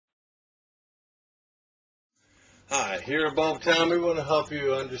Hi, here at BulbTown we want to help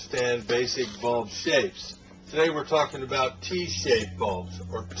you understand basic bulb shapes. Today we're talking about T-shaped bulbs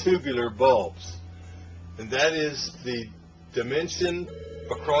or tubular bulbs. And that is the dimension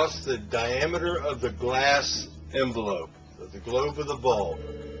across the diameter of the glass envelope, the globe of the bulb.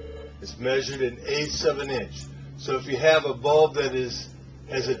 It's measured in eighths of an inch. So if you have a bulb that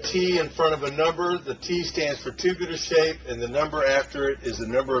has a T in front of a number, the T stands for tubular shape, and the number after it is the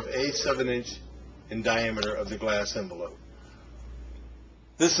number of eighths of an inch in diameter of the glass envelope.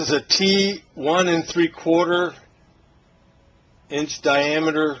 This is a T1-3 inch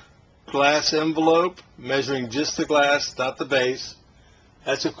diameter glass envelope, measuring just the glass, not the base.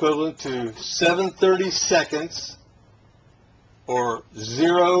 That's equivalent to 7/32 or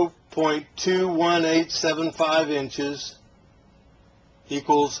 0.21875 inches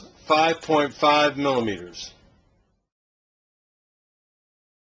equals 5.5 millimeters.